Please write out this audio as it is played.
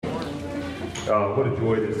What a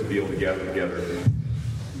joy it is to be able to gather together.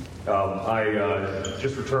 I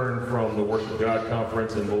just returned from the Worship God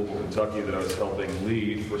conference in Louisville, Kentucky that I was helping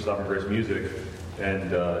lead for Sovereign Grace Music. And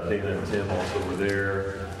Dana and Tim also were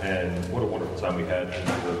there. And what a wonderful time we had.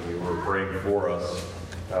 You were praying for us.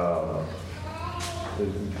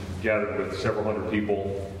 Gathered with several hundred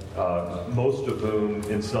people, most of whom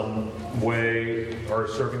in some way are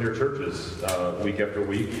serving their churches week after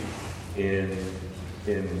week in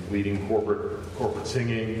leading corporate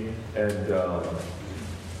singing. And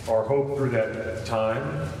our hope through that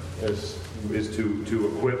time is to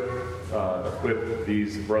equip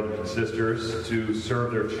these brothers and sisters to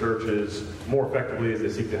serve their churches more effectively as they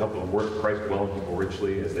seek to help them work Christ well in people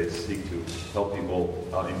richly, as they seek to help people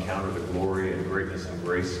encounter the glory and greatness and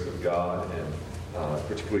grace of God, and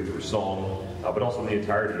particularly through song, but also in the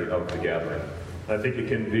entirety of the gathering. I think it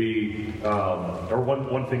can be, or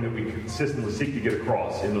one thing that we consistently seek to get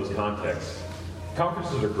across in those contexts.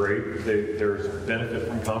 Conferences are great. There's benefit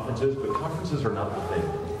from conferences, but conferences are not the thing.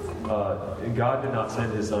 God did not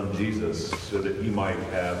send his son Jesus so that he might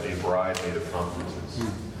have a bride made of conferences.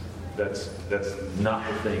 That's not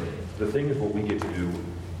the thing. The thing is what we get to do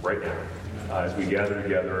right now. As we gather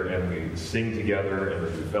together and we sing together and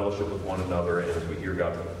as we fellowship with one another and as we hear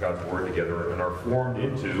God's word together and are formed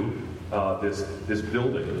into this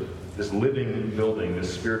building, this living building,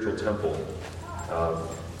 this spiritual temple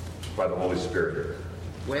by the Holy Spirit.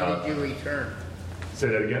 When did you return? Say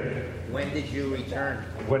that again? When did you return?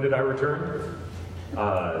 When did I return?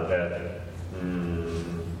 I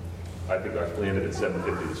think I landed at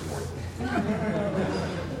 7:50 this morning.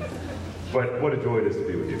 But what a joy it is to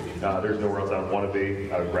be with you. There's nowhere else I would want to be.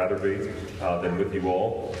 I would rather be than with you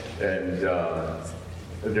all. And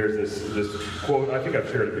there's this quote, I think I've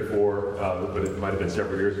shared it before, but it might have been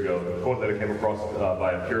several years ago, a quote that I came across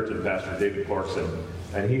by a Puritan pastor, David Clarkson.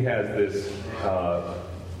 And he has this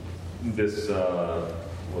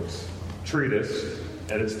treatise,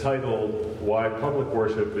 and it's titled "Why Public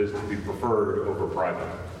Worship is to be Preferred Over Private."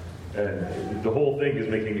 And the whole thing is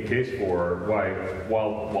making a case for why,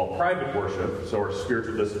 while private worship, so our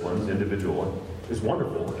spiritual disciplines, individual, is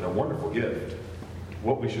wonderful and a wonderful gift,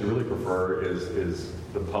 what we should really prefer is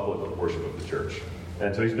the public worship of the church.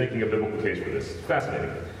 And so he's making a biblical case for this. It's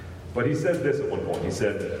fascinating. But he says this at one point. He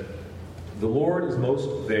said, "The Lord is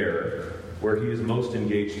most there where he is most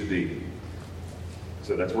engaged to be."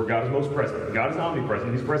 So that's where God is most present. God is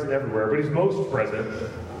omnipresent. He's present everywhere, but he's most present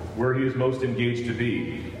where he is most engaged to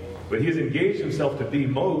be. But he has engaged himself to be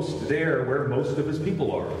most there where most of his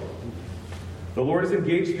people are. The Lord is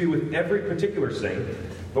engaged to be with every particular saint,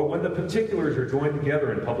 but when the particulars are joined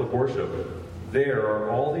together in public worship, there are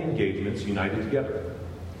all the engagements united together.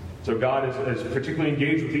 So God is particularly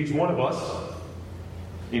engaged with each one of us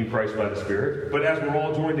in Christ by the Spirit, but as we're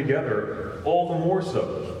all joined together, all the more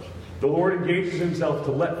so. The Lord engages himself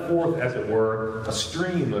to let forth, as it were, a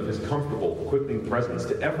stream of his comfortable, quickening presence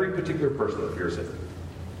to every particular person that hears it.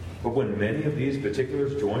 But when many of these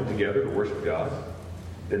particulars join together to worship God,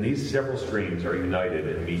 then these several streams are united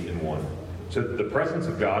and meet in one. So the presence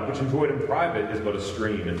of God, which enjoyed in private is but a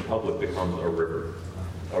stream, in public becomes a river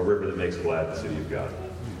that makes glad the city of God.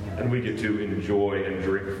 And we get to enjoy and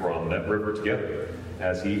drink from that river together,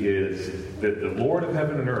 as he is the Lord of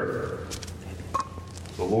heaven and earth,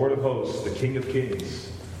 the Lord of hosts, the King of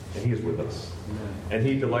kings, and he is with us. And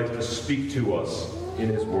he delights to speak to us in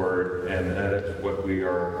his word, and that's what we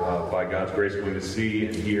are, by God's grace, going to see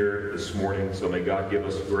and hear this morning. So may God give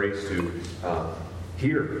us grace to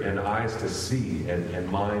hear and eyes to see and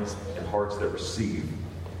minds and hearts that receive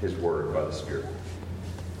his word by the Spirit.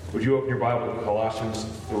 Would you open your Bible to Colossians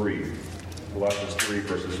 3? Colossians 3,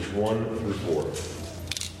 verses 1 through 4.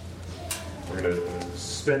 We're going to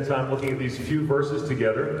spend time looking at these few verses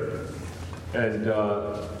together. And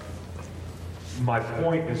my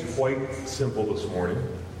point is quite simple this morning.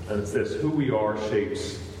 And it's this: who we are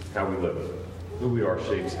shapes how we live. Who we are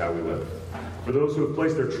shapes how we live. For those who have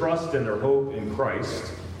placed their trust and their hope in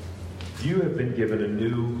Christ, you have been given a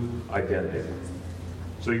new identity.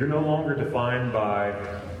 So you're no longer defined by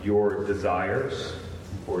your desires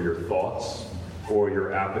or your thoughts or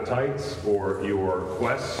your appetites or your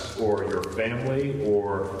quests or your family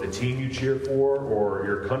or the team you cheer for or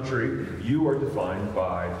your country. You are defined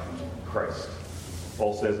by Christ.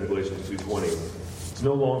 Paul says in Galatians 2:20, it's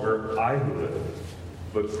no longer I who live,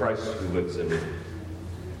 but Christ who lives in me.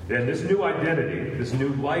 And this new identity, this new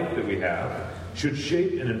life that we have, should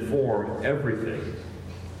shape and inform everything.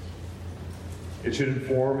 It should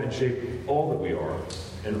inform and shape all that we are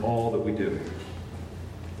and all that we do.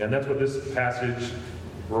 And that's what this passage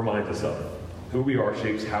reminds us of. who we are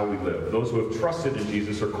shapes how we live. Those who have trusted in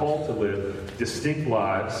Jesus are called to live distinct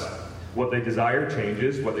lives. What they desire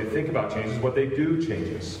changes. What they think about changes. What they do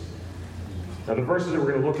changes. Now, the verses that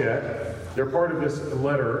we're going to look at, they're part of this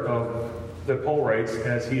letter that Paul writes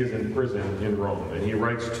as he is in prison in Rome. And he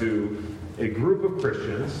writes to a group of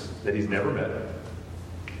Christians that he's never met,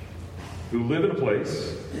 who live in a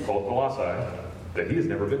place called Colossae that he has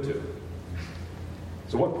never been to.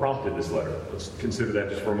 So what prompted this letter? Let's consider that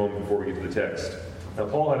just for a moment before we get to the text. Now,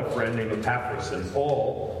 Paul had a friend named Epaphras, and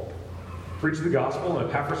Paul preached the gospel, and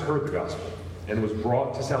Epaphras heard the gospel and was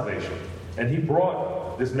brought to salvation. And he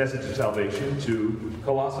brought this message of salvation to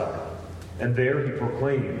Colossae. And there he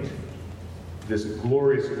proclaimed this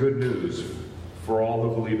glorious good news for all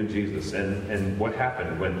who believe in Jesus. And what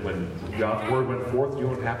happened when God's word went forth? You know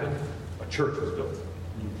what happened? A church was built.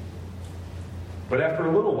 But after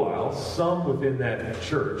a little while, some within that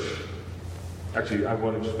church, actually, I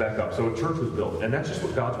want to just back up. So a church was built, and that's just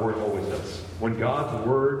what God's word always does. When God's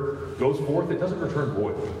word goes forth, it doesn't return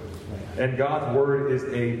void. And God's word is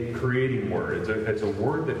a creating word. It's a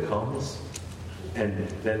word that comes, and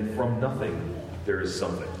then from nothing, there is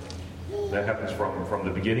something. That happens from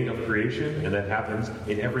the beginning of creation, and that happens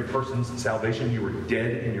in every person's salvation. You were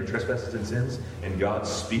dead in your trespasses and sins, and God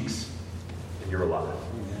speaks, and you're alive.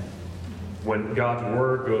 When God's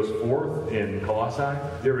word goes forth in Colossae,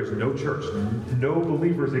 there is no church. No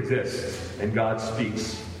believers exist. And God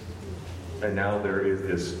speaks. And now there is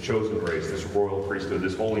this chosen race, this royal priesthood,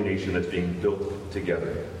 this holy nation that's being built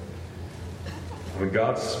together. When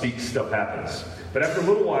God speaks, stuff happens. But after a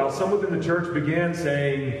little while, some within the church began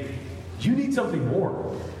saying, you need something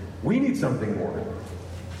more. We need something more.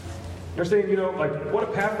 They're saying, like what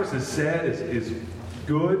Epaphras has said is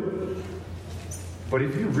good. But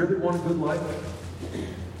if you really want a good life,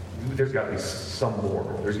 there's got to be some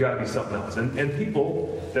more. There's got to be something else. And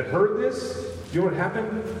people that heard this, you know what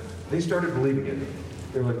happened? They started believing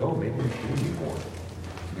it. They're like, oh, maybe we do need more.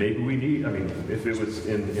 Maybe we need, if it was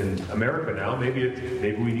in America now, maybe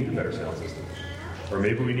we need a better sound system. Or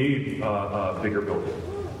maybe we need a bigger building.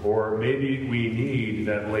 Or maybe we need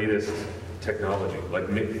that latest technology. Like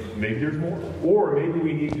maybe there's more. Or maybe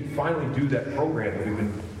we need to finally do that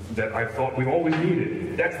program that I thought we've always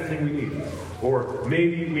needed. That's the thing we need. Or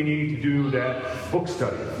maybe we need to do that book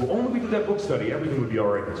study. Well, only we did that book study, everything would be all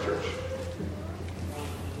right in this church.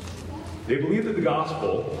 They believed that the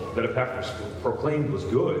gospel that Epaphras proclaimed was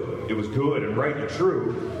good. It was good and right and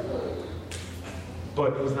true.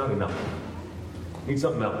 But it was not enough. We need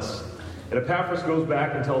something else. And Epaphras goes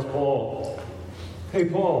back and tells Paul, hey,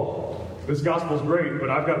 Paul, this gospel's great, but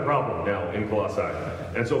I've got a problem now in Colossae.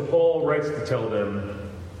 And so Paul writes to tell them,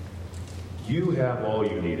 you have all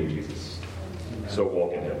you need in Jesus. So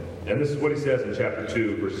walk in him. And this is what he says in chapter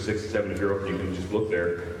 2, verses 6 and 7. If you're open, you can just look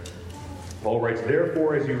there. Paul writes,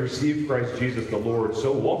 therefore, as you received Christ Jesus the Lord,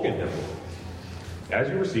 so walk in him. As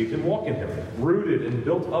you received him, walk in him. Rooted and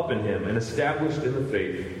built up in him and established in the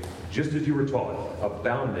faith, just as you were taught,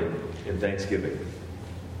 abounding in thanksgiving.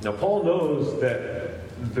 Now, Paul knows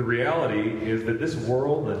that the reality is that this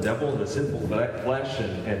world, the devil, and the sinful flesh,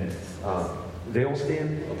 and they all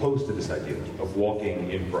stand opposed to this idea of walking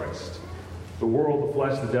in Christ. The world, the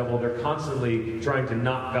flesh, the devil, they're constantly trying to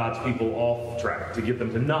knock God's people off track, to get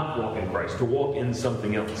them to not walk in Christ, to walk in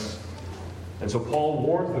something else. And so Paul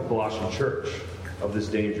warns the Colossian church of this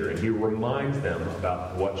danger, and he reminds them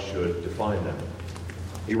about what should define them.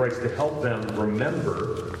 He writes to help them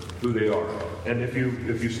remember who they are. And if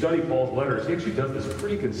you study Paul's letters, he actually does this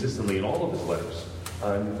pretty consistently in all of his letters.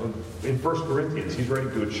 In 1 Corinthians, he's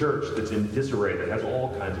writing to a church that's in disarray, that has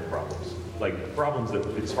all kinds of problems. Like problems that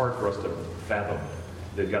it's hard for us to fathom.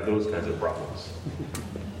 They've got those kinds of problems.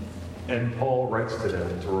 And Paul writes to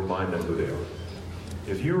them to remind them who they are.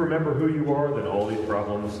 If you remember who you are, then all these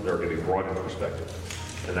problems, they're going to be brought into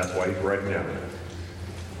perspective. And that's why he's writing down.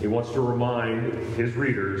 He wants to remind his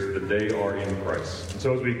readers that they are in Christ. And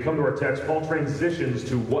so as we come to our text, Paul transitions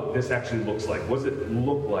to what this actually looks like. What does it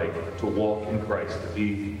look like to walk in Christ, to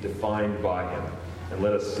be defined by him? And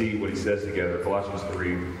let us see what he says together. Colossians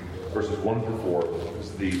 3, verses 1 through 4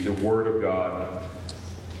 is the word of God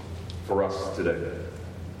for us today.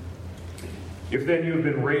 If then you have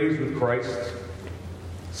been raised with Christ,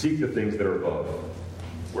 seek the things that are above,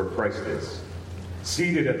 where Christ is,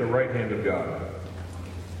 seated at the right hand of God.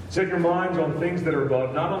 Set your minds on things that are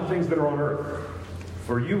above, not on things that are on earth.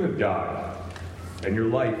 For you have died, and your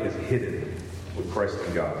life is hidden with Christ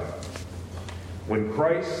in God. When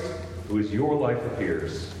Christ, who is your life,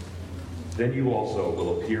 appears, then you also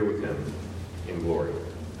will appear with him in glory.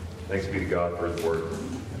 Thanks be to God for his word.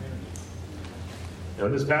 Now,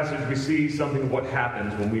 in this passage, we see something of what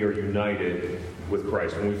happens when we are united with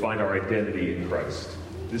Christ, when we find our identity in Christ.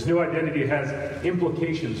 This new identity has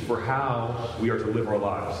implications for how we are to live our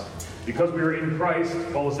lives. Because we are in Christ,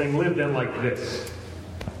 Paul is saying, live then like this.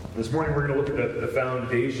 This morning, we're going to look at the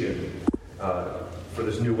foundation for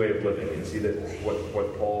this new way of living and see that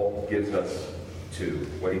what Paul gives us to,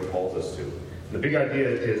 what he calls us to. And the big idea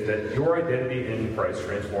is that your identity in Christ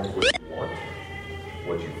transforms what you want,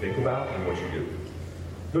 what you think about, and what you do.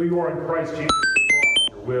 Who you are in Christ changes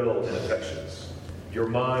your will and affections, your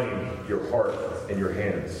mind, your heart, and your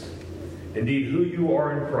hands. Indeed, who you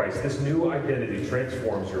are in Christ, this new identity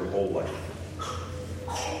transforms your whole life.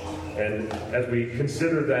 And as we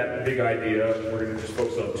consider that big idea, we're going to just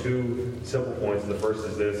focus on two simple points. The first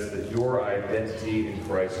is this, that your identity in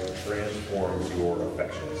Christ transforms your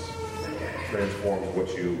affections, transforms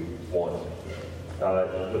what you want.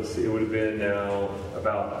 Let's see, it would have been now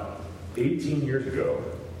about 18 years ago,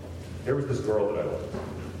 there was this girl that I loved.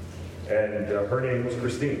 And her name was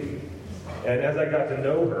Christine. And as I got to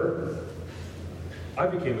know her, I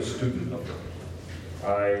became a student of her.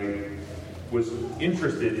 I was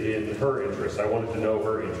interested in her interests. I wanted to know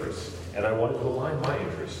her interests. And I wanted to align my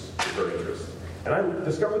interests with her interests. And I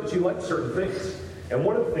discovered that she liked certain things. And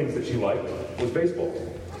one of the things that she liked was baseball.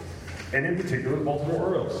 And in particular, the Baltimore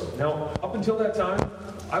Orioles. Now, up until that time,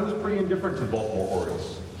 I was pretty indifferent to the Baltimore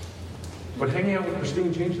Orioles. But hanging out with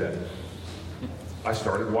Christine changed that. I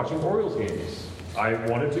started watching Orioles games. I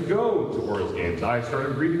wanted to go to Orioles games. I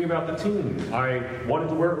started reading about the team. I wanted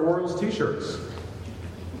to wear Orioles t-shirts.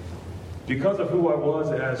 Because of who I was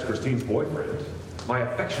as Christine's boyfriend, my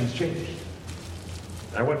affections changed.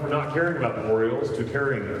 I went from not caring about the Orioles to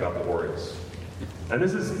caring about the Orioles. And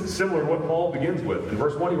this is similar to what Paul begins with. In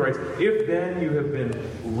verse 1 he writes, if then you have been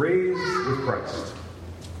raised with Christ,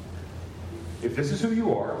 if this is who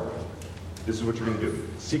you are, this is what you're going to do.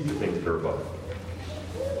 Seek the things that are above.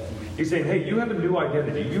 He's saying, hey, you have a new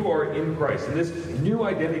identity. You are in Christ. And this new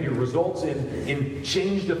identity results in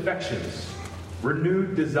changed affections,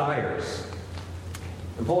 renewed desires.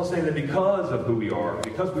 And Paul is saying that because of who we are,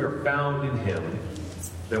 because we are found in him,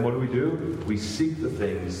 then what do? We seek the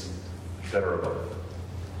things that are above.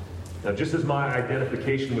 Now, just as my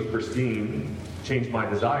identification with Christine changed my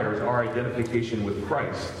desires, our identification with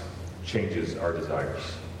Christ changes our desires.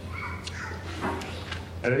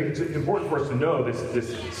 And I think it's important for us to know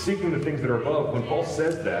this seeking the things that are above. When Paul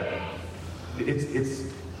says that, it's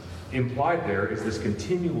implied there is this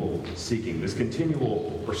continual seeking, this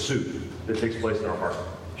continual pursuit that takes place in our heart,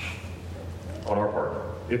 on our part.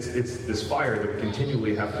 It's this fire that we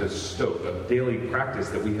continually have to stoke, a daily practice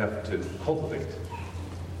that we have to cultivate.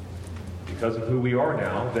 Because of who we are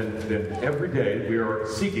now, then every day we are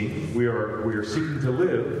seeking, we are seeking to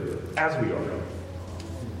live as we are.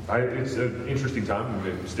 It's an interesting time. I'm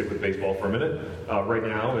going to stick with baseball for a minute. Right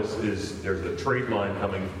now is there's a trade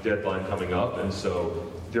deadline coming up, and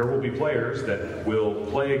so there will be players that will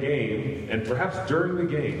play a game, and perhaps during the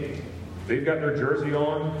game, they've got their jersey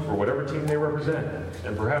on for whatever team they represent,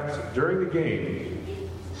 and perhaps during the game,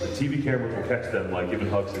 a TV camera will catch them like giving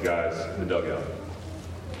hugs to guys in the dugout.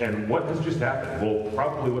 And what has just happened? Well,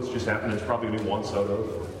 probably what's just happened is probably going to be Juan Soto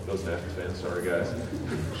for those Nats fans. Sorry, guys.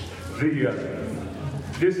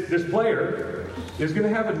 This player is going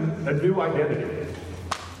to have a new identity.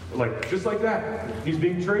 Just like that. He's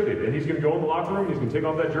being traded, and he's going to go in the locker room, he's going to take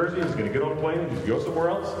off that jersey, and he's going to get on a plane, and he's going to go somewhere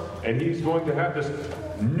else, and he's going to have this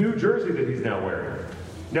new jersey that he's now wearing.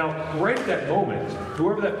 Now, right at that moment,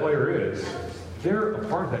 whoever that player is, they're a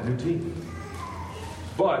part of that new team.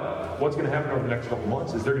 But what's going to happen over the next couple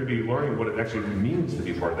months is they're going to be learning what it actually means to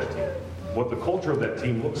be part of that team, what the culture of that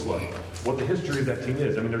team looks like, what the history of that team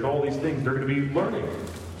is. I mean, there's all these things they're going to be learning.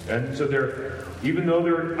 And so even though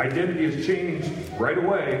their identity has changed right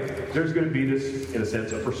away, there's going to be this, in a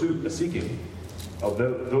sense, a pursuit, a seeking of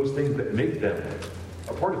those things that make them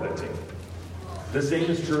a part of that team. The same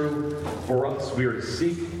is true for us. We are to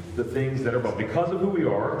seek the things that are above. Because of who we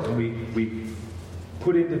are, and we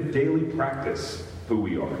put into daily practice who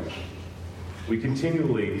we are. We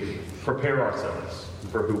continually prepare ourselves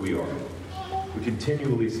for who we are. We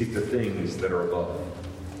continually seek the things that are above.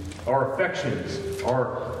 Our affections,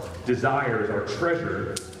 our desires, our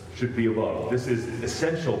treasure should be above. This is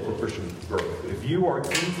essential for Christian growth. If you are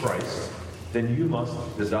in Christ, then you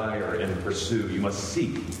must desire and pursue. You must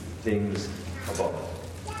seek things above.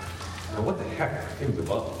 Now, what the heck are things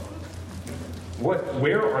above?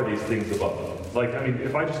 Where are these things above?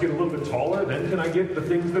 If I just get a little bit taller, then can I get the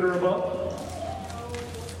things that are above?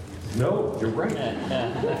 No, you're right.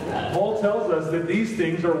 Paul tells us that these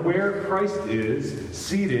things are where Christ is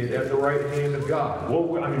seated at the right hand of God.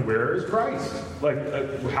 Well, I mean, where is Christ?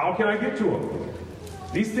 How can I get to him?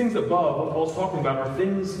 These things above, what Paul's talking about, are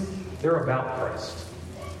things, they're about Christ.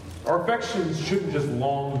 Our affections shouldn't just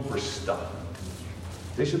long for stuff.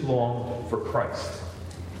 They should long for Christ.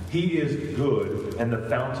 He is good and the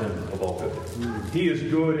fountain of all good. He is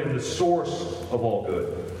good and the source of all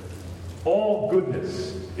good. All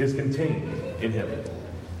goodness is contained in him.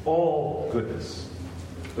 All goodness.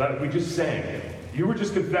 Like we just sang. You were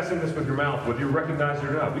just confessing this with your mouth, whether you recognize it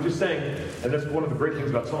or not. We just sang, and that's one of the great things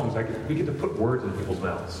about songs. We get to put words in people's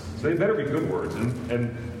mouths. So they better be good words,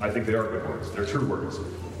 and I think they are good words. They're true words.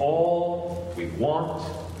 All we want,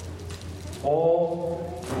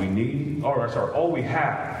 all we need, all we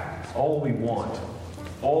have, all we want,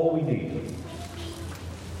 all we need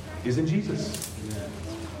is in Jesus.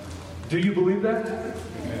 Do you believe that?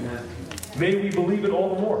 Amen. May we believe it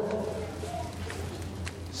all the more.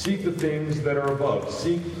 Seek the things that are above.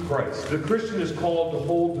 Seek Christ. The Christian is called to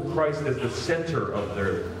hold to Christ as the center of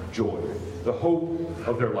their joy, the hope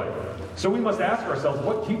of their life. So we must ask ourselves,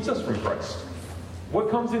 what keeps us from Christ? What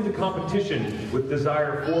comes into competition with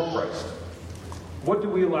desire for Christ? What do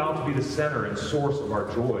we allow to be the center and source of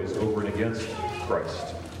our joys over and against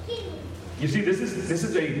Christ? You see, this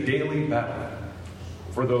is a daily battle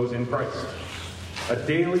for those in Christ. A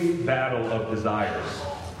daily battle of desires.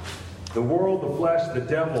 The world, the flesh, the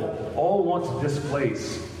devil, all want to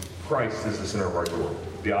displace Christ as the center of our joy,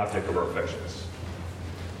 the object of our affections.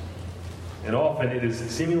 And often it is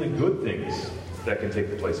seemingly good things that can take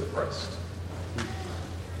the place of Christ.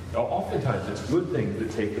 Now, oftentimes it's good things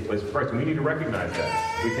that take the place of Christ, and we need to recognize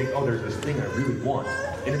that. We think, oh, there's this thing I really want,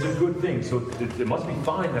 and it's a good thing, so it must be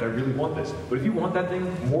fine that I really want this. But if you want that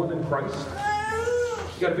thing more than Christ,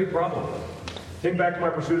 you got a big problem. Think back to my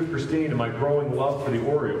pursuit of Christine and my growing love for the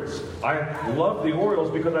Orioles. I loved the Orioles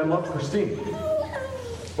because I loved Christine.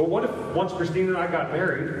 But what if once Christine and I got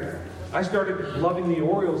married, I started loving the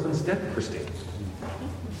Orioles instead of Christine?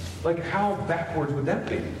 Like, how backwards would that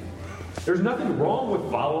be? There's nothing wrong with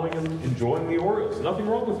following and enjoying the Orioles. Nothing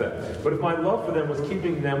wrong with that. But if my love for them was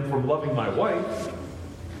keeping them from loving my wife,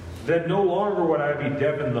 then no longer would I be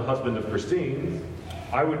Devon, the husband of Christine.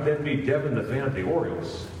 I would then be Devon, the fan of the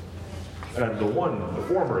Orioles. And the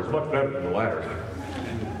former is much better than the latter.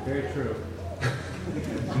 Very true.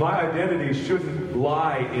 My identity shouldn't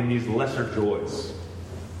lie in these lesser joys.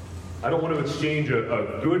 I don't want to exchange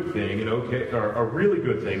a good thing, or a really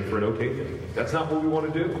good thing for an okay thing. That's not what we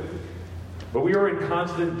want to do. But we are in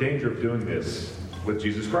constant danger of doing this with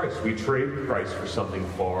Jesus Christ. We trade Christ for something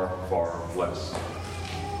far, far less.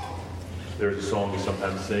 There's a song we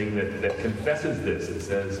sometimes sing that confesses this. It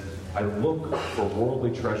says, I look for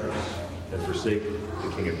worldly treasures and forsake the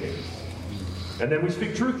King of Kings. And then we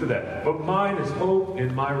speak truth to that. But mine is hope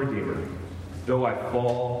in my Redeemer. Though I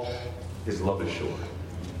fall, his love is sure.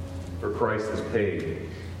 For Christ has paid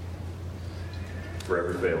for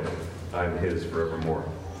every failing. I am his forevermore.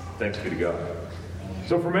 Thanks be to God.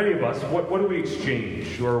 So for many of us, what do we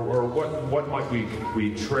exchange? Or what might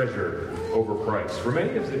we treasure over Christ? For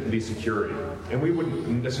many of us, it can be security. And we wouldn't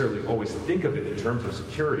necessarily always think of it in terms of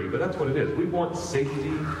security, but that's what it is. We want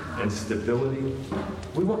safety and stability.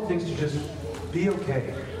 We want things to just be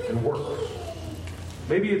okay and work.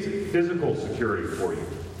 Maybe it's physical security for you,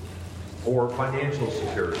 or financial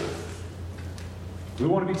security. We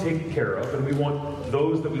want to be taken care of, and we want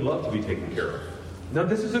those that we love to be taken care of. Now,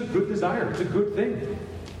 this is a good desire. It's a good thing.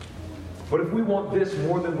 But if we want this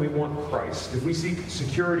more than we want Christ, if we seek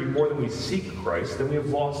security more than we seek Christ, then we have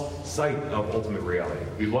lost sight of ultimate reality.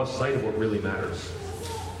 We've lost sight of what really matters.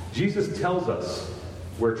 Jesus tells us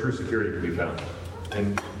where true security can be found.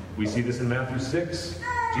 And we see this in Matthew 6.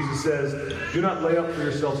 Jesus says, do not lay up for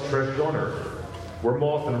yourselves treasures on earth, where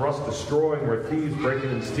moth and rust destroy, and where thieves break in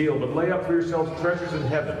and steal, but lay up for yourselves treasures in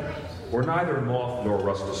heaven, where neither moth nor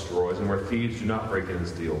rust destroys, and where thieves do not break in and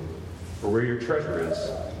steal. For where your treasure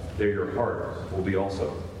is, there your heart will be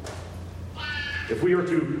also. If we are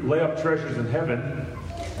to lay up treasures in heaven,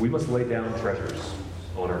 we must lay down treasures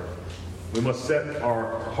on earth. We must set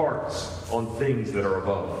our hearts on things that are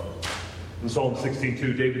above. In Psalm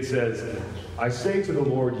 16:2, David says, I say to the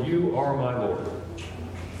Lord, you are my Lord.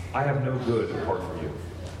 I have no good apart from you.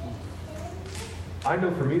 I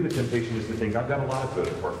know for me the temptation is to think I've got a lot of good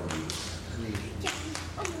apart from you.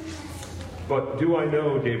 But do I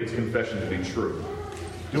know David's confession to be true?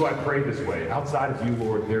 Do I pray this way? Outside of you,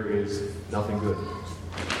 Lord, there is nothing good.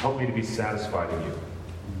 Help me to be satisfied in you.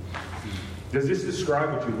 Does this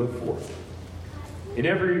describe what you live for? In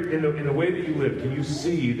the way that you live, can you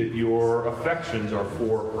see that your affections are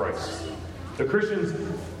for Christ? The Christian's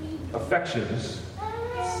affections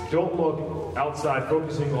don't look outside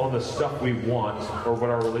focusing on the stuff we want or what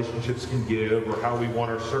our relationships can give or how we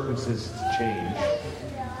want our circumstances to change.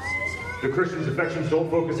 The Christian's affections don't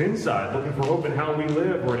focus inside, looking for hope in how we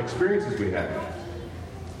live or in experiences we have.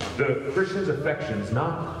 The Christian's affections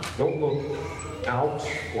don't look out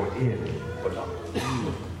or in, but up.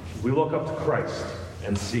 We look up to Christ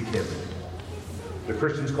and seek Him. The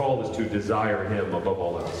Christian's call is to desire Him above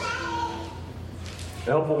all else. A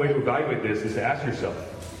helpful way to evaluate this is to ask yourself,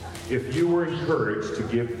 if you were encouraged to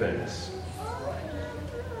give thanks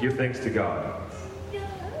to God,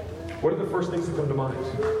 what are the first things that come to mind?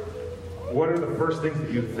 What are the first things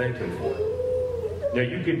that you thank Him for? Now,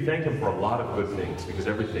 you can thank Him for a lot of good things, because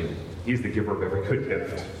He's the giver of every good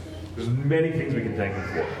gift. There's many things we can thank Him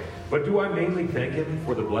for. But do I mainly thank Him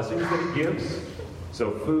for the blessings that He gives?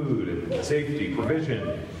 So food and safety,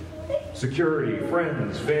 provision, security,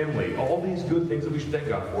 friends, family, all these good things that we should thank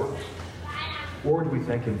God for. Or do we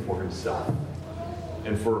thank Him for Himself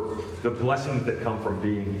and for the blessings that come from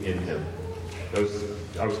being in Him?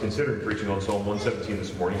 I was considering preaching on Psalm 117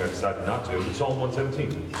 this morning. I decided not to. But Psalm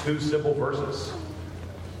 117, 2 simple verses.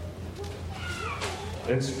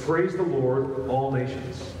 And praise the Lord, all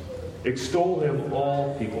nations. Extol Him,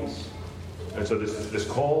 all peoples. And so this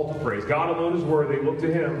call to praise. God alone is worthy. Look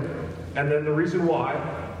to Him. And then the reason why,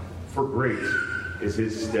 for great is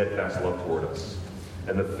His steadfast love toward us.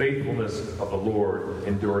 And the faithfulness of the Lord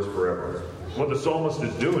endures forever. What the psalmist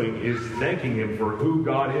is doing is thanking Him for who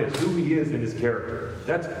God is, who He is in His character.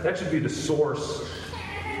 That should be the source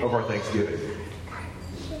of our thanksgiving.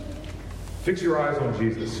 Fix your eyes on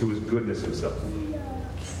Jesus, who is goodness Himself.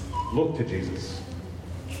 Look to Jesus.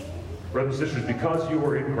 Brothers and sisters, because you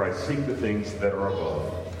are in Christ, seek the things that are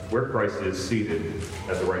above, where Christ is seated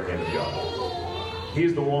at the right hand of God. He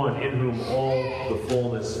is the one in whom all the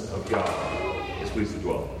fullness of God is pleased to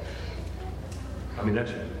dwell. I mean, that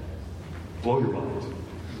should blow your mind.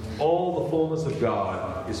 All the fullness of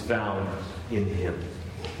God is found in Him.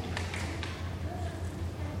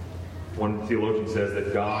 One theologian says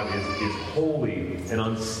that God is wholly and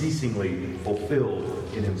unceasingly fulfilled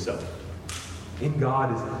in Himself. In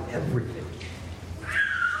God is everything.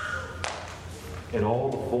 And all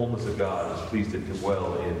the fullness of God is pleased to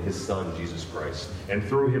dwell in His Son, Jesus Christ, and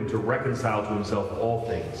through Him to reconcile to Himself all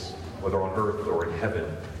things, whether on earth or in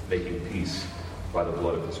heaven, making peace by the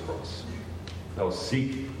blood of His cross. Now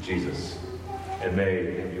seek Jesus, and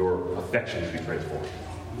may your affections be transformed.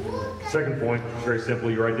 Second point, very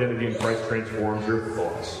simply, your identity in Christ transforms your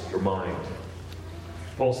thoughts, your mind.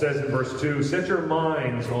 Paul says in verse 2, set your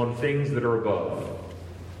minds on things that are above,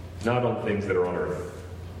 not on things that are on earth.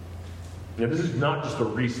 Now, this is not just a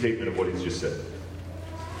restatement of what he's just said.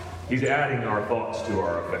 He's adding our thoughts to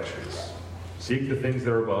our affections. Seek the things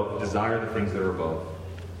that are above, desire the things that are above.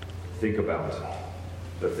 Think about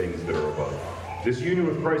the things that are above. This union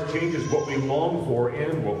with Christ changes what we long for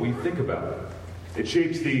and what we think about. It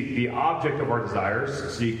shapes the object of our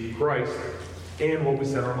desires, seek Christ, and what we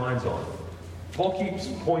set our minds on. Paul keeps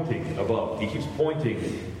pointing above. He keeps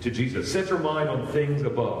pointing to Jesus. Set your mind on things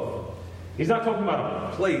above. He's not talking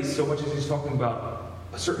about a place so much as he's talking about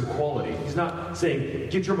a certain quality. He's not saying,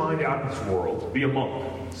 get your mind out of this world, be a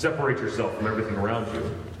monk, separate yourself from everything around you.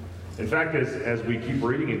 In fact, as we keep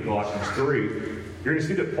reading in Colossians 3, you're going to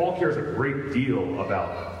see that Paul cares a great deal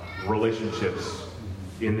about relationships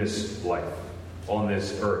in this life, on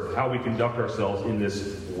this earth, how we conduct ourselves in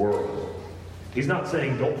this world. He's not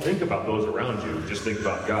saying don't think about those around you, just think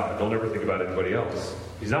about God. Don't ever think about anybody else.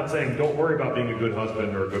 He's not saying don't worry about being a good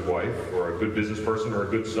husband or a good wife or a good business person or a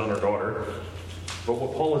good son or daughter. But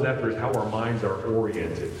what Paul is after is how our minds are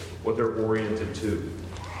oriented, what they're oriented to.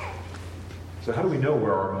 So how do we know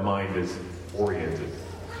where our mind is oriented?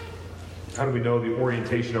 How do we know the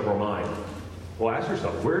orientation of our mind? Well, ask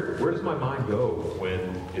yourself, where does my mind go when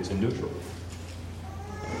it's in neutral?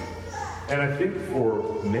 And I think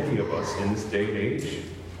for many of us in this day and age,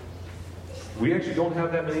 we actually don't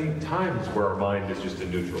have that many times where our mind is just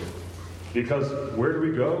in neutral. Because where do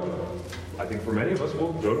we go? I think for many of us,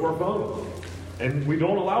 we'll go to our phone. And we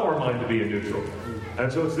don't allow our mind to be in neutral. And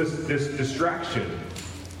so it's this distraction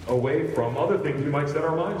away from other things we might set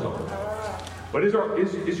our minds on. But is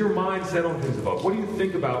your mind set on things above? What do you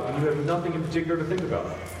think about when you have nothing in particular to think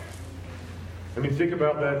about? I mean, think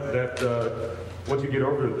about that once you get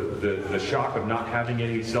over the shock of not having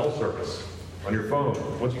any cell service on your phone.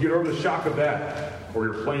 Once you get over the shock of that, or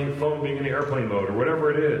your phone being in the airplane mode, or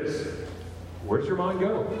whatever it is, where does your mind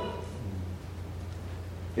go?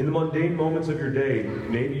 In the mundane moments of your day,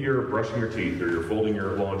 maybe you're brushing your teeth, or you're folding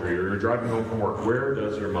your laundry, or you're driving home from work. Where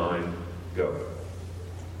does your mind go?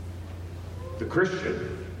 The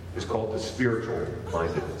Christian is called to spiritual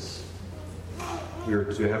mindedness. We are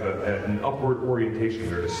to have an upward orientation.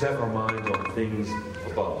 We are to set our minds on things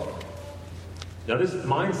above. Now, this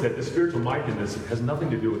mindset, this spiritual mindedness, has nothing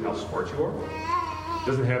to do with how smart you are. It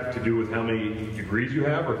doesn't have to do with how many degrees you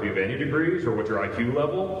have, or if you have any degrees, or what your IQ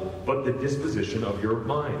level, but the disposition of your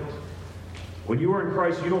mind. When you are in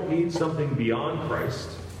Christ, you don't need something beyond Christ,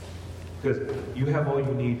 because you have all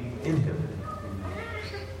you need in Him.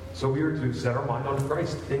 So we are to set our mind on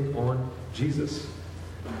Christ, think on Jesus.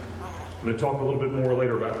 I'm going to talk a little bit more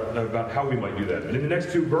later about how we might do that. And in the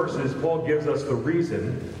next two verses, Paul gives us the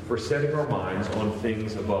reason for setting our minds on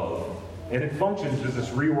things above. And it functions as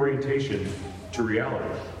this reorientation to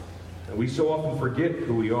reality. And we so often forget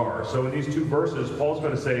who we are. So in these two verses, Paul's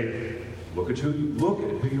going to say, look at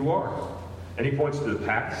who you are. And he points to the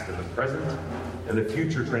past and the present and the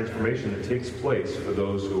future transformation that takes place for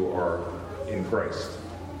those who are in Christ.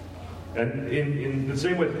 And in the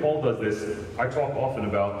same way that Paul does this, I talk often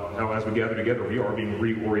about how as we gather together, we are being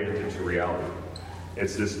reoriented to reality.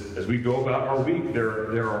 It's this, as we go about our week,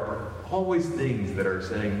 there are always things that are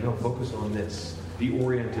saying, no, focus on this. Be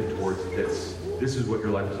oriented towards this. This is what your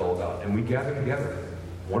life is all about. And we gather together.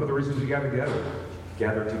 One of the reasons we gather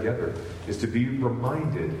together is to be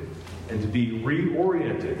reminded and to be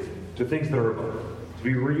reoriented to things that are above. To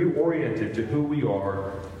be reoriented to who we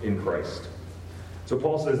are in Christ. So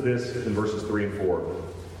Paul says this in verses 3 and 4.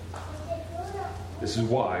 This is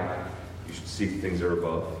why you should seek things that are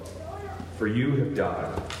above. For you have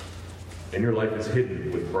died, and your life is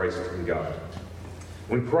hidden with Christ in God.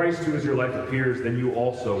 When Christ, who is your life, appears, then you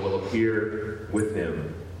also will appear with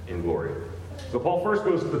Him in glory. So Paul first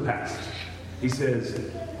goes to the past. He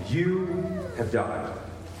says, you have died.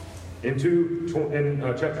 In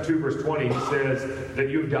chapter 2, verse 20, he says that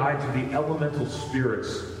you have died to the elemental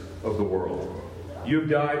spirits of the world. You have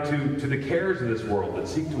died to the cares of this world that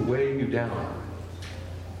seek to weigh you down.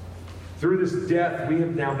 Through this death,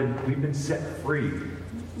 we've been set free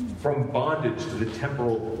from bondage to the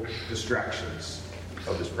temporal distractions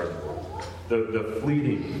of this present world, the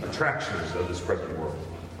fleeting attractions of this present world.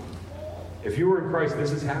 If you were in Christ,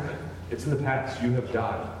 this has happened. It's in the past. You have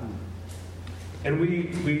died. And all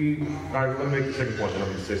right, let me make the second point, then I'm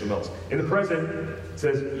going to say something else. In the present, it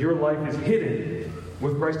says your life is hidden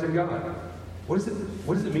with Christ in God. What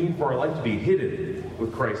does it mean for our life to be hidden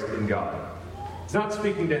with Christ in God? It's not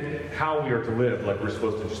speaking to how we are to live, like we're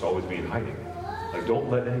supposed to just always be in hiding. Like, don't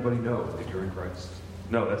let anybody know that you're in Christ.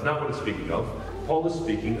 No, that's not what it's speaking of. Paul is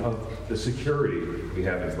speaking of the security we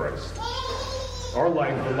have in Christ. Our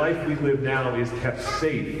life, the life we live now, is kept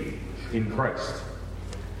safe in Christ.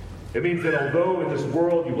 It means that although in this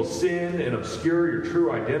world you will sin and obscure your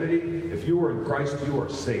true identity, if you are in Christ, you are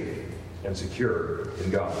safe and secure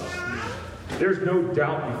in God. There's no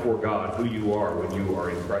doubt before God who you are when you are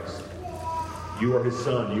in Christ. You are His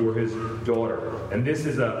son, you are His daughter. And this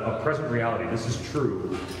is a present reality. This is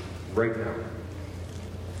true right now.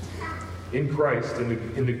 In Christ,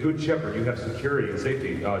 in the Good Shepherd, you have security and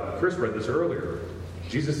safety. Chris read this earlier.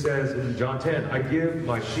 Jesus says in John 10, I give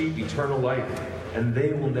my sheep eternal life, and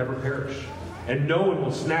they will never perish. And no one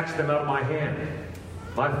will snatch them out of my hand.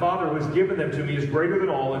 My Father who has given them to me is greater than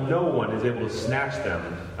all, and no one is able to snatch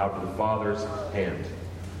them out of the Father's hand.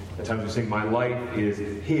 At times we sing, my life is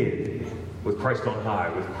hid with Christ on high,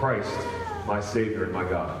 with Christ, my Savior and my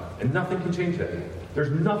God. And nothing can change that.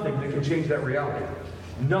 There's nothing that can change that reality.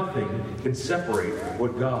 Nothing can separate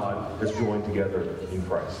what God has joined together in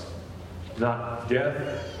Christ. Not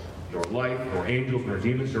death, nor life, nor angels, nor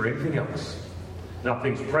demons, nor anything else. Not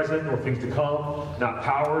things present, nor things to come. Not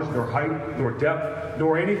powers, nor height, nor depth,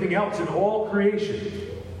 nor anything else in all creation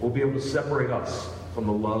will be able to separate us from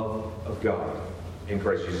the love of God in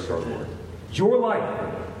Christ Jesus our Lord. Your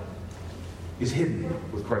life is hidden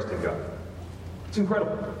with Christ in God. It's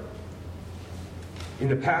incredible. In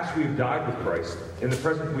the past, we have died with Christ. In the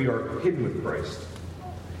present, we are hidden with Christ.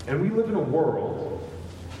 And we live in a world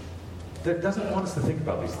that doesn't want us to think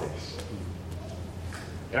about these things.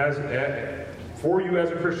 For you as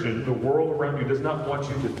a Christian, the world around you does not want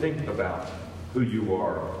you to think about who you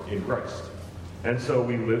are in Christ. And so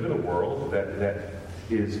we live in a world that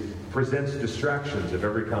presents distractions of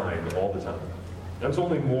every kind all the time. That's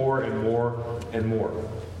only more and more and more.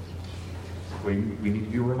 We need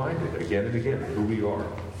to be reminded again and again who we are.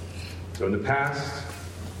 So in the past,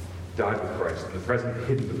 died with Christ. In the present,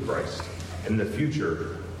 hidden with Christ. In the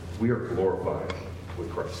future, we are glorified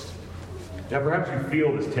with Christ. Now perhaps you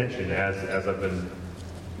feel this tension as I've been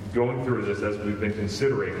going through this as we've been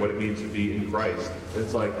considering what it means to be in Christ. And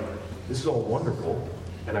it's like, this is all wonderful,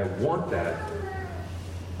 and I want that,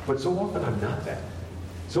 but so often I'm not that.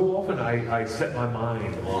 So often I set my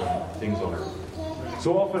mind on things on earth.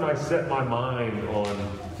 So often I set my mind on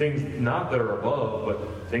things not that are above,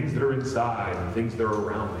 but things that are inside and things that are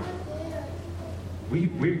around me.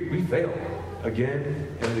 We fail again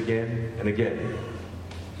and again and again.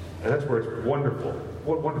 And that's where it's wonderful.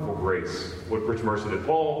 What wonderful grace. What rich mercy that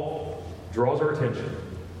Paul draws our attention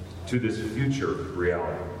to this future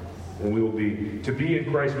reality. When we will be, to be in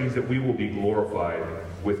Christ means that we will be glorified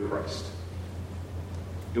with Christ.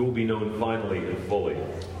 It will be known finally and fully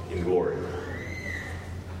in glory.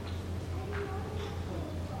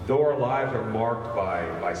 Though our lives are marked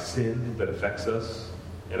by sin that affects us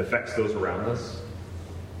and affects those around us,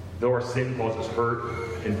 though our sin causes hurt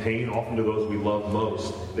and pain often to those we love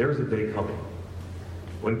most, there is a day coming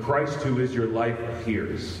when Christ, who is your life,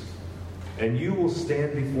 appears, and you will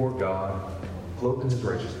stand before God clothed in his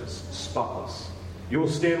righteousness, spotless. You will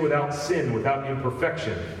stand without sin, without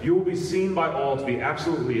imperfection. You will be seen by all to be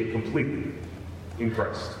absolutely and completely in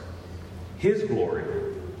Christ. His glory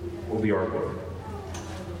will be our glory.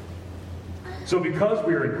 So because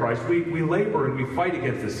we are in Christ, we labor and we fight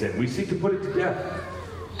against the sin. We seek to put it to death.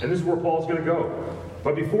 And this is where Paul's going to go.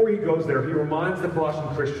 But before he goes there, he reminds the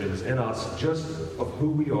Colossian Christians and us just of who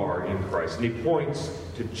we are in Christ. And he points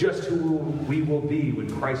to just who we will be when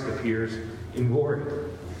Christ appears in glory.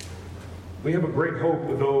 We have a great hope,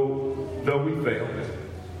 though we fail,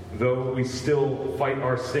 though we still fight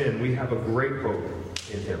our sin, we have a great hope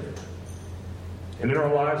in him. And in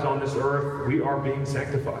our lives on this earth, we are being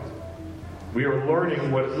sanctified. We are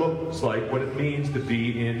learning what it looks like, what it means to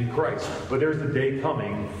be in Christ. But there's the day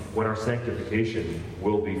coming when our sanctification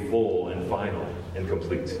will be full and final and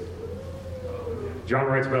complete. John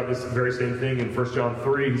writes about this very same thing in 1 John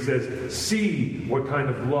 3. He says, "See what kind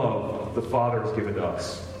of love the Father has given to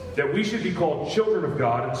us, that we should be called children of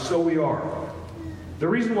God, and so we are. The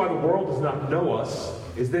reason why the world does not know us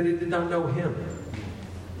is that it did not know him.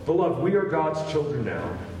 Beloved, we are God's children now,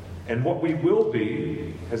 and what we will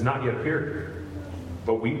be has not yet appeared.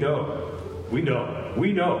 But we know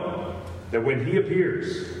that when he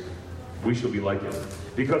appears, we shall be like him,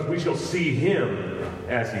 because we shall see him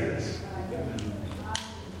as he is.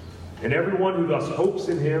 And everyone who thus hopes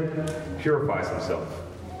in him purifies himself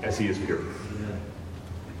as he is pure."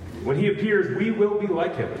 When he appears, we will be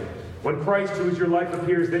like him. When Christ, who is your life,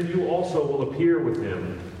 appears, then you also will appear with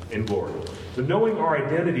him in glory. So knowing our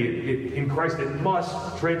identity in Christ, it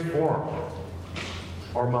must transform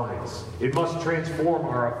our minds. It must transform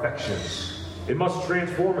our affections. It must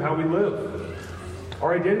transform how we live.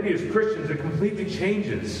 Our identity as Christians, it completely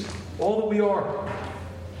changes all that we are.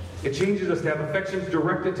 It changes us to have affections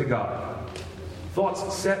directed to God,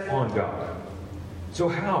 thoughts set on God. So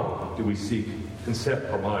how do we seek and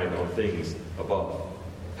set our mind on things above?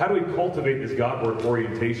 How do we cultivate this Godward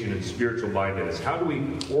orientation and spiritual mindedness? How do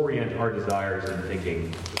we orient our desires and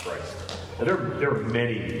thinking to Christ? Now, there are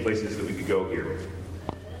many places that we could go here.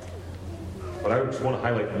 But I just want to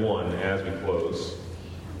highlight one as we close.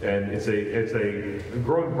 And it's a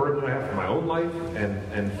growing burden I have for my own life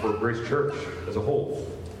and for Grace Church as a whole.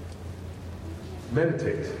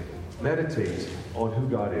 Meditate on who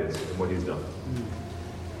God is and what he's done.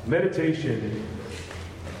 Meditation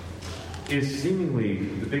is seemingly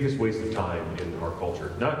the biggest waste of time in our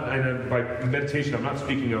culture. And by meditation, I'm not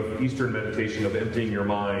speaking of Eastern meditation, of emptying your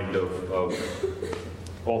mind of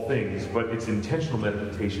all things, but it's intentional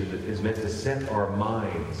meditation that is meant to set our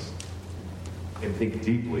minds and think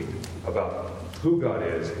deeply about who God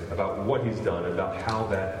is, about what he's done, about how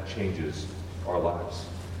that changes our lives.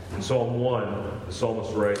 In Psalm 1, the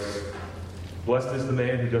psalmist writes, "Blessed is the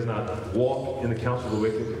man who does not walk in the counsel of the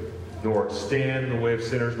wicked, nor stand in the way of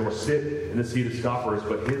sinners, nor sit in the seat of scoffers,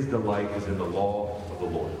 but his delight is in the law of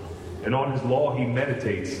the Lord. And on his law he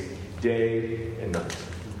meditates day and night."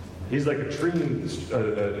 He's like a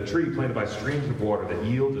tree planted by streams of water that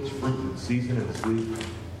yields its fruit in season and its leaf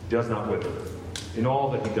does not wither. In all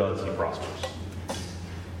that he does, he prospers.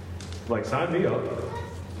 Like, sign me up.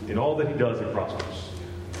 In all that he does, he prospers.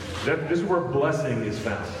 This is where blessing is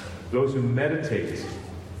found. Those who meditate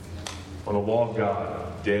on the law of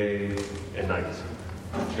God day and night.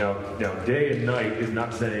 Now, day and night is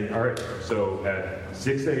not saying, all right, so at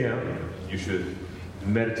 6 a.m. you should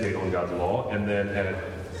meditate on God's law, and then at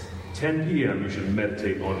 10 p.m. you should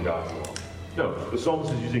meditate on God's law. No, the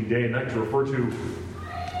psalmist is using day and night to refer to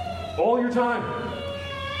all your time.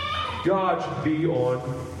 God should be on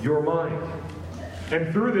your mind.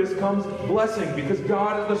 And through this comes blessing, because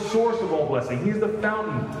God is the source of all blessing. He is the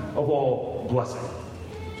fountain of all blessing.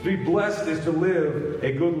 To be blessed is to live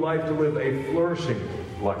a good life, to live a flourishing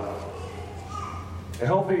life. A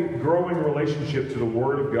healthy, growing relationship to the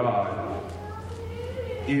Word of God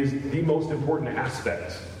is the most important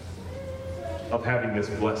aspect of having this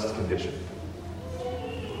blessed condition.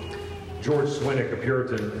 George Swinnock, a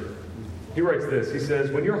Puritan, he writes this. He says,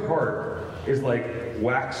 when your heart is like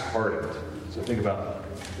wax hardened, so think about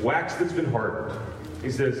wax that's been hardened. He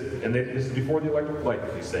says, and this is before the electric light,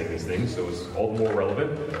 he's saying these things, so it's all the more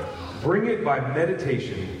relevant. Bring it by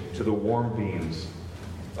meditation to the warm beams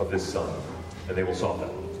of this sun, and they will soften.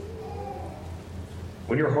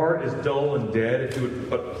 When your heart is dull and dead, if you would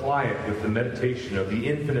but ply it with the meditation of the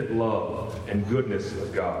infinite love and goodness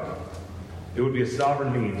of God, it would be a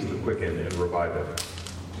sovereign means to quicken and revive it.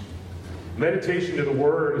 Meditation to the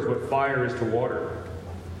Word is what fire is to water.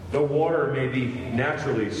 Though water may be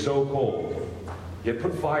naturally so cold, yet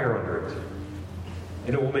put fire under it,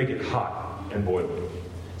 and it will make it hot and boiling.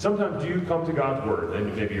 Sometimes you come to God's Word,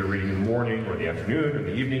 and maybe you're reading in the morning or in the afternoon or in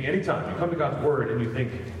the evening, anytime you come to God's Word and you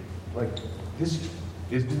think, like, this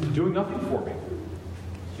is doing nothing for me.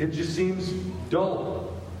 It just seems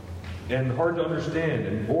dull and hard to understand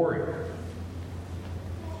and boring.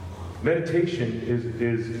 Meditation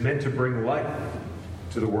is meant to bring life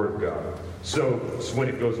to the Word of God. So when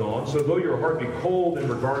it goes on, so though your heart be cold in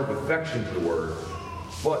regard of affection to the Word,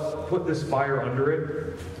 but put this fire under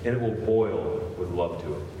it, and it will boil with love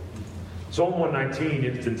to it. Psalm 119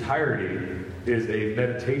 in its entirety is a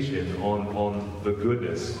meditation on the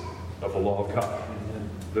goodness of the law of God,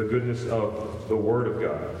 the goodness of the Word of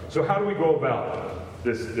God. So how do we go about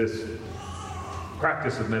this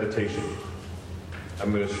practice of meditation?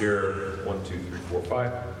 I'm going to share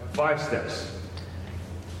 5 steps.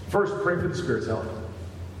 First, pray for the Spirit's help.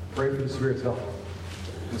 Pray for the Spirit's help.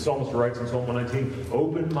 The psalmist writes in Psalm 119,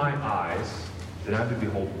 open my eyes, that I may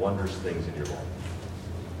behold wondrous things in your law.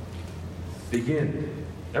 Begin.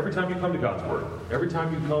 Every time you come to God's Word, every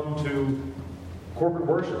time you come to corporate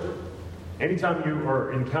worship, anytime you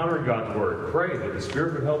are encountering God's Word, pray that the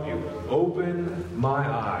Spirit would help you. Open my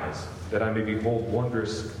eyes, that I may behold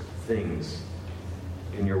wondrous things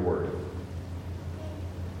in your Word.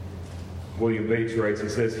 William Bates writes and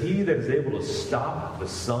says, he that is able to stop the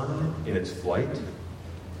sun in its flight,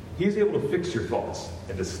 he is able to fix your thoughts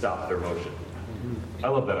and to stop their motion. I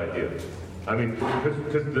love that idea. I mean,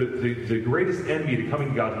 because the greatest enemy to coming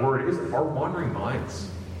to God's Word is our wandering minds.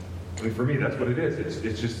 I mean, for me, that's what it is.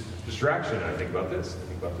 It's just distraction. I think about this, I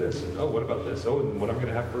think about this, and oh, what about this? Oh, and what am I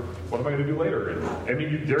going to do later? And I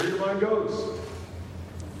mean, there your mind goes.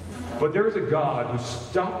 But there is a God who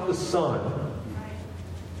stopped the sun.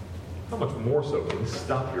 How much more so can he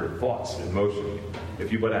stop your thoughts in motion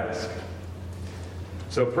if you but ask?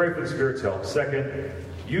 So pray for the Spirit's help. Second,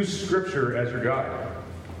 use Scripture as your guide.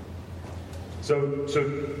 So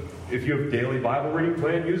if you have a daily Bible reading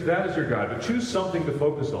plan, use that as your guide. But choose something to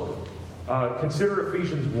focus on. Consider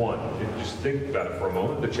Ephesians 1. And just think about it for a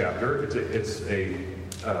moment. The chapter. It's a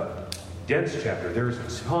dense chapter.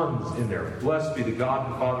 There's tons in there. Blessed be the God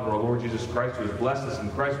and Father of our Lord Jesus Christ, who has blessed us in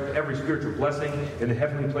Christ with every spiritual blessing in the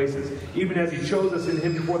heavenly places, even as he chose us in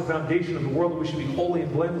him before the foundation of the world, that we should be holy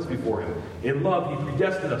and blameless before him. In love, he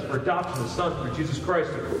predestined us for adoption as sons through Jesus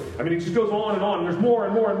Christ. I mean, it just goes on and on, and there's more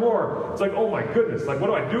and more and more. It's like, oh my goodness, like, what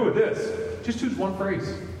do I do with this? Just choose one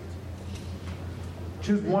phrase.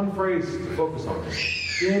 Choose one phrase to focus on.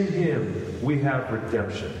 In him we have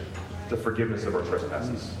redemption, the forgiveness of our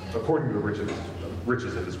trespasses, according to the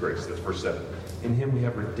riches of his grace. That's verse 7. In him we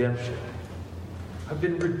have redemption. I've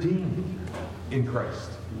been redeemed in Christ.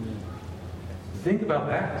 Think about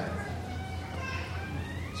that.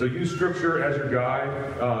 So use Scripture as your guide.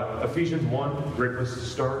 Ephesians 1, great place to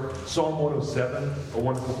start. Psalm 107, a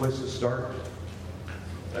wonderful place to start.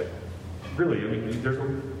 Really, I mean,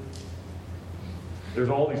 there's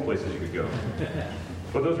all these places you could go.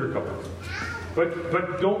 But those are a couple.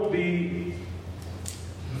 But don't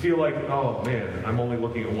feel like, oh man, I'm only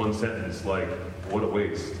looking at one sentence, like, what a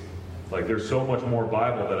waste. Like, there's so much more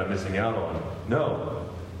Bible that I'm missing out on. No.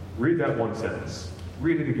 Read that one sentence.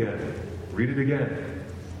 Read it again. Read it again.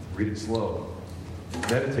 Read it slow.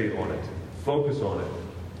 Meditate on it. Focus on it.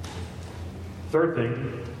 Third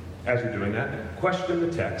thing, as you're doing that, question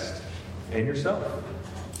the text and yourself.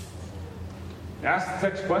 Ask the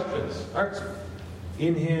text questions. All right, so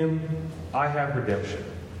in him I have redemption.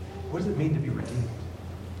 What does it mean to be redeemed?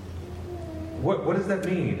 What does that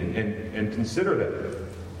mean? And consider that.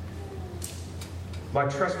 My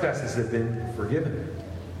trespasses have been forgiven.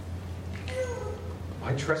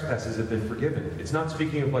 My trespasses have been forgiven. It's not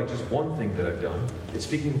speaking of like just one thing that I've done. It's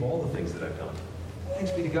speaking of all the things that I've done.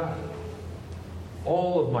 Thanks be to God.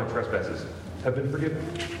 All of my trespasses have been forgiven.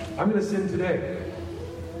 I'm going to sin today.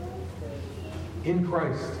 In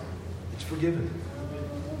Christ, it's forgiven.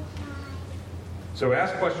 So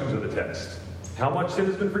ask questions of the text. How much sin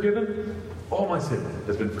has been forgiven? All my sin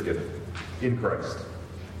has been forgiven in Christ.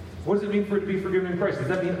 What does it mean for it to be forgiven in Christ? Does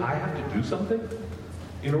that mean I have to do something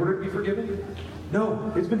in order to be forgiven?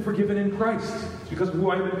 No, it's been forgiven in Christ. It's because of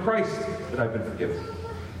who I am in Christ that I've been forgiven.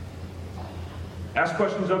 Ask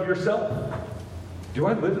questions of yourself. Do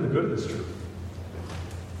I live in the good of this truth?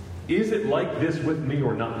 Is it like this with me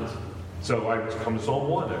or not? So I come to Psalm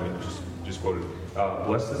 1. I mean, just quoted.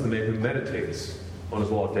 Blessed is the man who meditates on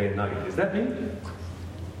his law day and night. Is that me?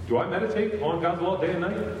 Do I meditate on God's law day and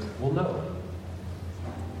night? Well, no.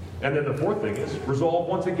 And then the fourth thing is resolve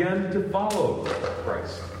once again to follow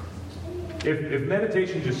Christ. If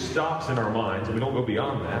meditation just stops in our minds and we don't go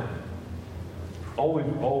beyond that, all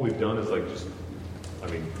we've done is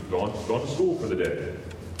gone to school for the day.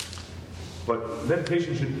 But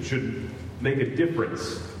meditation should make a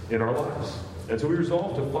difference in our lives. And so we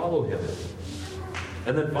resolve to follow him.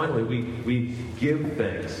 And then finally, we give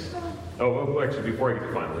thanks. Actually, before I get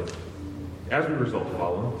to finally, as we resolve to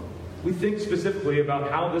follow him, we think specifically about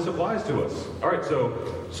how this applies to us. All right,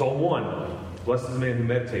 so Psalm 1, blessed is the man who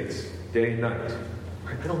meditates day and night. All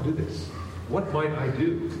right, I don't do this. What might I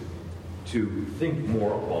do to think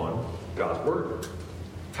more upon God's word?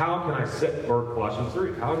 How can I or Colossians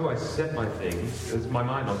 3, how do I set my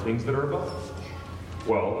mind on things that are above?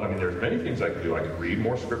 Well, there's many things I could do. I could read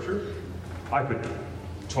more scripture. I could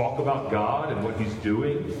talk about God and what he's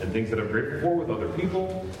doing and things that I'm grateful for with other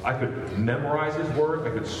people. I could memorize his word.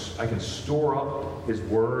 I can store up his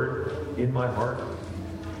word in my heart.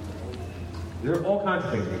 There are all kinds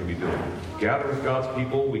of things we can be doing. Gather with God's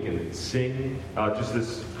people. We can sing.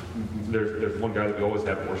 There's one guy that we always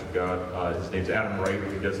have to worship God. His name's Adam Wright.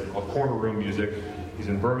 He does corner room music. He's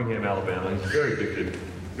in Birmingham, Alabama. He's very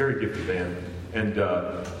gifted man. And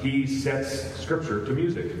he sets scripture to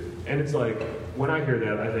music. And it's like, when I hear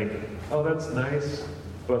that, I think, oh, that's nice,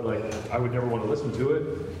 but I would never want to listen to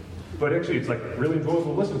it. But actually, it's really enjoyable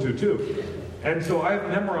to listen to, too. And so I've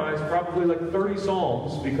memorized probably 30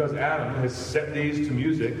 Psalms because Adam has set these to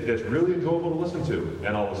music that's really enjoyable to listen to.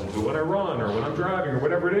 And I'll listen to it when I run or when I'm driving or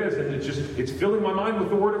whatever it is. And it's filling my mind with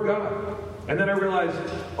the Word of God. And then I realize,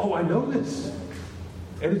 oh, I know this.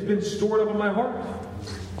 And it's been stored up in my heart.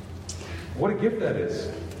 What a gift that is.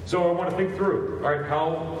 So I want to think through, all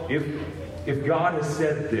right, if God has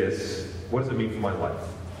said this, what does it mean for my life?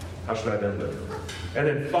 How should I then live? And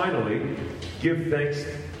then finally, give thanks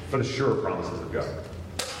for the sure promises of God.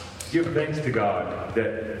 Give thanks to God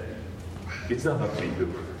that it's not up to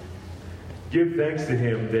you. Give thanks to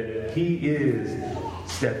him that he is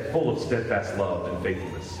full of steadfast love and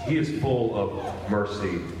faithfulness. He is full of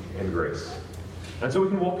mercy and grace. And so we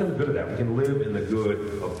can walk in the good of that. We can live in the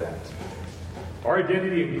good of that. Our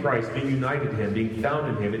identity in Christ, being united in him, being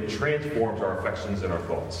found in him, it transforms our affections and our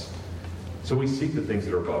thoughts. So we seek the things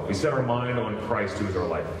that are above. We set our mind on Christ, who is our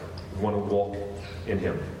life. We want to walk in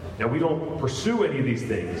him. Now, we don't pursue any of these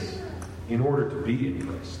things in order to be in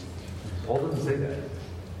Christ. Paul doesn't say that.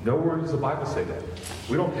 Nowhere does the Bible say that.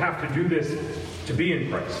 We don't have to do this to be in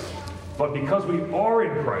Christ. But because we are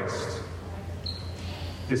in Christ,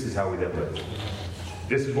 this is how we then live.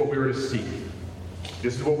 This is what we are to seek.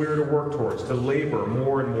 This is what we are to work towards, to labor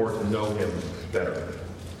more and more to know him better.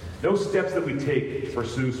 No steps that we take to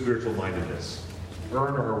pursue spiritual mindedness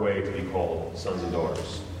earn our way to be called sons and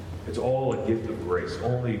daughters. It's all a gift of grace,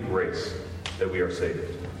 only grace that we are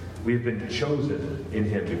saved. We have been chosen in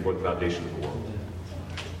him before the foundation of the world.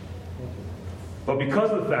 But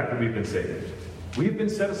because of the fact that we've been saved, we've been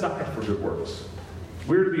set aside for good works.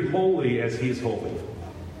 We're to be holy as he is holy.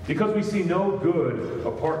 Because we see no good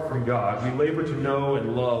apart from God, we labor to know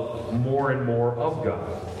and love more and more of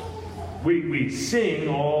God. We sing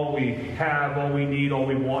all we have, all we need, all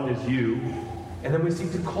we want is you, and then we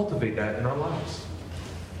seek to cultivate that in our lives.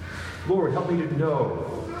 Lord, help me to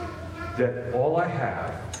know that all I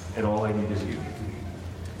have and all I need is you.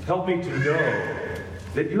 Help me to know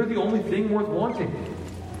that you're the only thing worth wanting.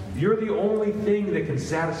 You're the only thing that can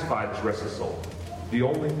satisfy this restless soul. The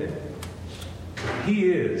only thing. He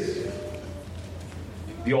is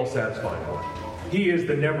the all-satisfying one. He is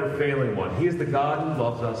the never-failing one. He is the God who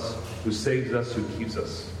loves us, who saves us, who keeps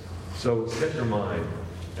us. So set your mind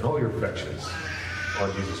and all your affections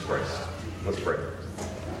on Jesus Christ. Let's pray.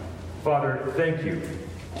 Father, thank you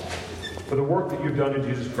for the work that you've done in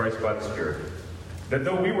Jesus Christ by the Spirit. That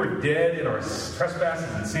though we were dead in our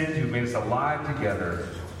trespasses and sins, you've made us alive together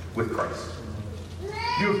with Christ.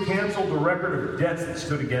 You have canceled the record of debts that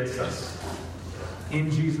stood against us in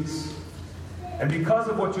Jesus. And because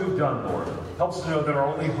of what you've done, Lord, help us to know that our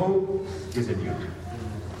only hope is in you.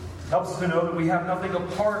 Help us to know that we have nothing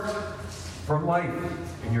apart from life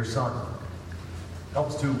in your Son. Help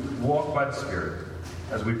us to walk by the Spirit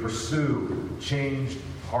as we pursue changed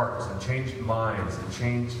hearts and changed minds and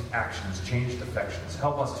changed actions, changed affections.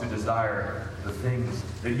 Help us to desire the things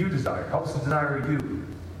that you desire. Help us to desire you,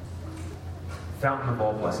 fountain of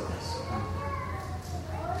all blessings.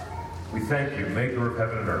 We thank you, maker of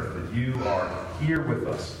heaven and earth, that you are here with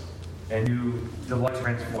us and you delight to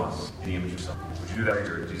transform us in the image of your Son. Would you do that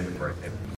here in Jesus' name? Amen.